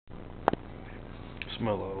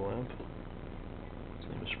my lava lamp. His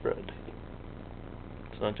name is Fred.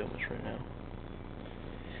 It's not doing much right now.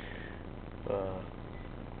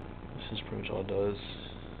 This is pretty much all it does.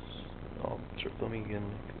 I'll start filming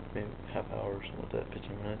again, maybe half hour or something like that,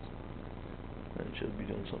 15 minutes. Then it should be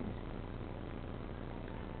doing something.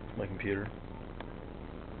 It's my computer.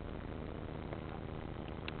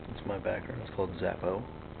 It's my background. It's called Zappo,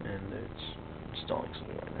 and it's installing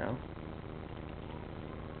something right now.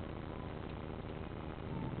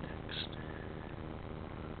 Next.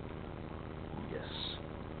 Yes.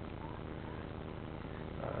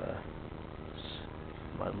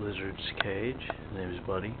 My lizard's cage. His name is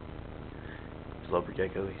Buddy. His leopard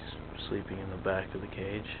gecko. He's sleeping in the back of the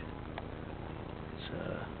cage. It's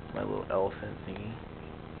my little elephant thingy.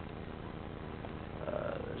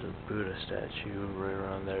 There's a Buddha statue right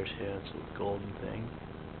around there too. It's a golden thing.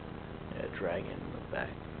 Yeah, a dragon in the back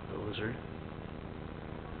of the lizard.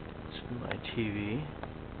 It's my TV.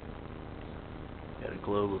 Got a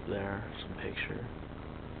globe up there, some picture.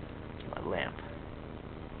 It's my lamp.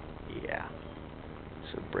 Yeah.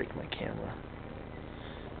 So break my camera.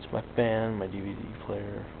 It's my fan, my DVD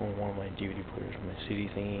player, one of my DVD players, my CD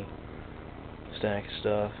thingy, stack of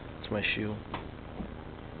stuff. It's my shoe.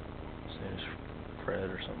 His name is Fred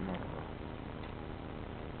or something, I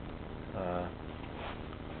don't know.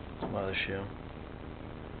 It's my other shoe.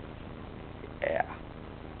 Yeah.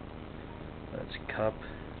 That's a cup.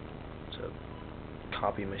 It's a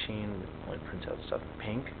copy machine that only prints out stuff in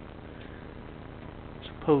pink.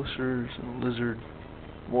 Some posters and lizard.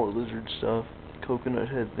 More lizard stuff, coconut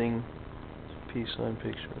head thing, peace sign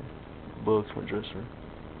picture, books, my dresser,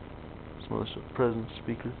 some other stuff, present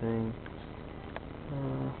speaker thing,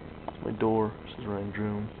 it's my door, this is Ryan's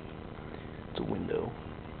room, it's a window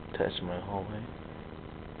attached to my hallway,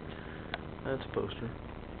 that's a poster,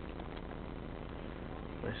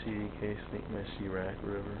 my CD case, my CD rack, or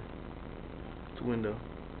whatever, it's a window,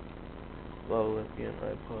 lava lamp again,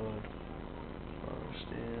 iPod,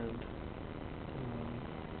 stand,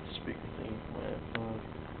 speaker thing for my iPod.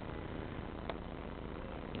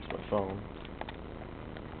 It's my phone.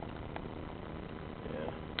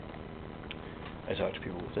 Yeah. I talk to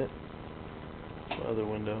people with it. It's my other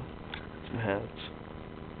window. Some hats.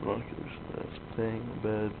 Binoculars. That's a thing. A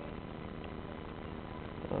bed.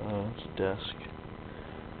 It's a desk.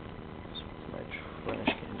 It's my trash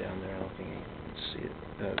can down there. I don't think you can see it.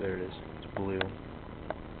 There it is. It's blue.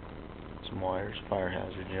 Some wires. Fire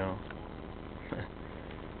hazard, you know.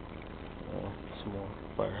 Some more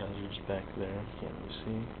fire hazards back there, can't really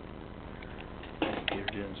see. Computer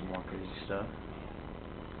doing some more crazy stuff.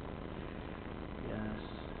 Yes,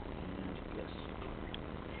 and yes.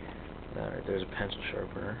 Alright, there's a pencil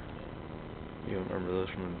sharpener. You remember those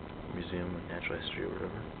from the museum, like natural history or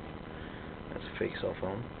whatever. That's a fake cell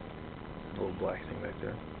phone. A little black thing back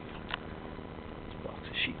there. It's a box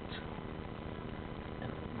of sheets. And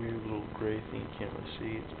a weird little gray thing you can't really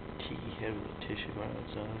see. It's a tiki head with a tissue on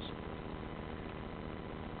its eyes.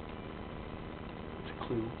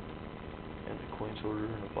 Clue and a coin sorter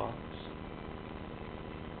in a box.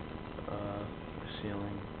 My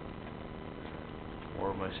ceiling. More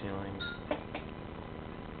of my ceiling.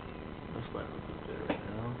 That's my look there right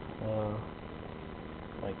now.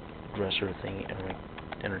 My dresser thing and my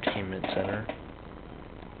entertainment center.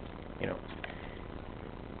 You know,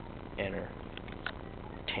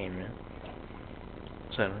 entertainment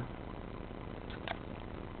center.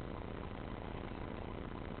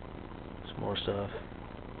 Some more stuff.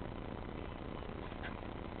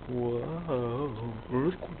 Whoa,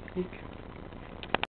 earthquake.